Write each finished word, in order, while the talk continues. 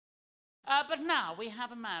But now we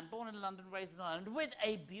have a man born in London, raised in Ireland, with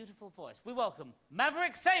a beautiful voice. We welcome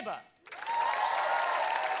Maverick Sabre.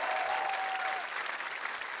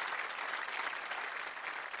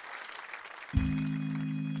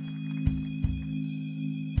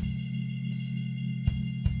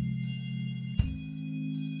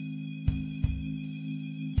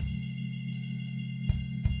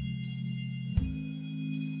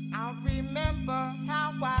 I remember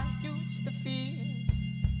how I used to feel.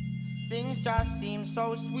 Things just seem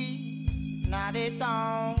so sweet. Now they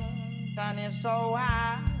don't, and it's so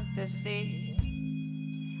hard to see.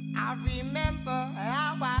 I remember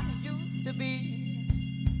how I used to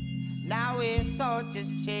be. Now it's all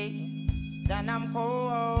just changed, and I'm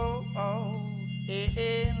cold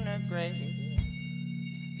in the grave.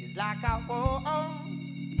 Feels like I won't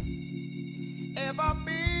ever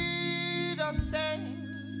be the same.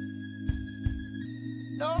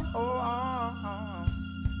 No,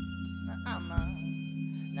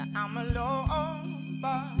 I'm alone,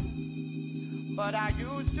 but I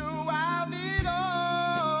used to have it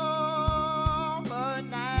all. But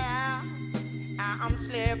now I'm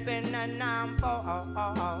slipping and I'm falling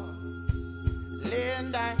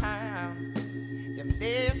down. Them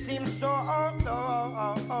days seem so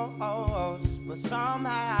close, but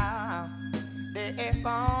somehow they're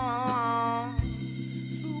gone.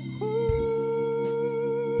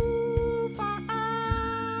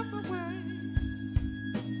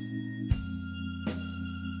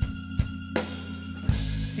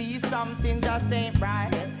 See, something just ain't right.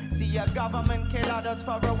 See a government kill others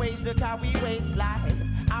for a wage. Look how we waste life.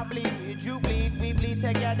 I bleed, you bleed, we bleed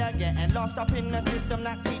together. Getting lost up in the system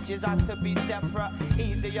that teaches us to be separate.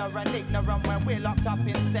 Easier and ignorant when we're locked up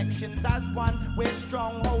in sections. As one, we're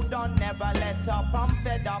strong, hold on, never let up. I'm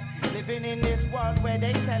fed up, living in this world where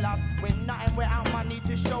they tell us we're nothing without money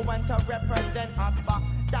to show and to represent us. But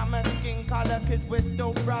damn a skin color, cause we're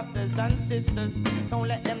still brothers and sisters. Don't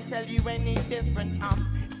let them tell you any different. I'm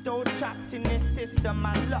still trapped in this system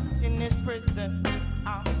and locked in this prison.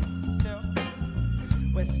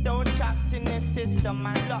 We're still trapped in this system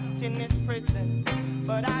and locked in this prison.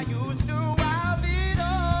 But I used to have it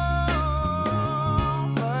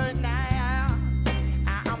all. But now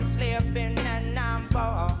I'm slipping and I'm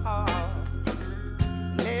falling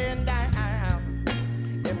down.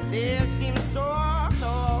 Them days seem so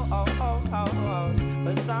close,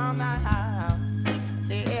 but somehow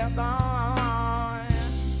they're gone.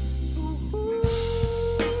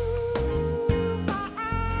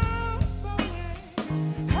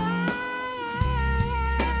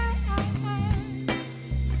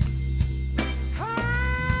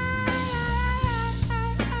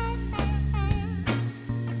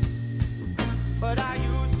 But I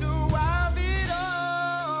used to have it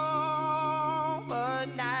all. But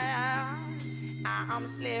now I'm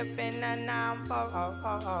slipping and I'm falling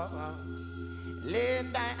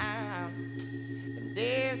down. The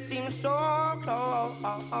days seem so close,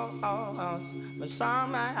 but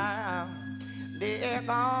somehow they're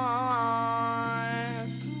gone.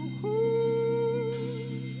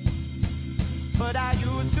 But I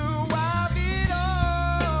used to have it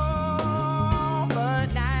all.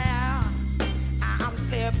 But now I'm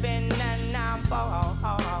slipping and I'm falling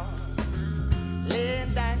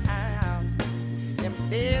down. Them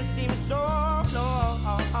days seem so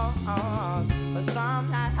close, but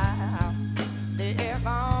somehow they're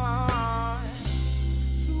gone.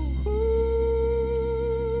 Too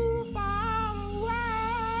far away.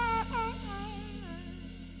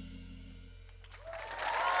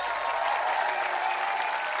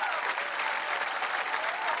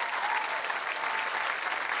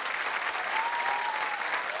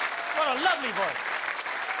 What a lovely voice.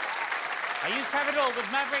 I used to have it all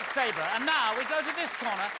with Maverick Sabre. And now we go to this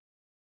corner.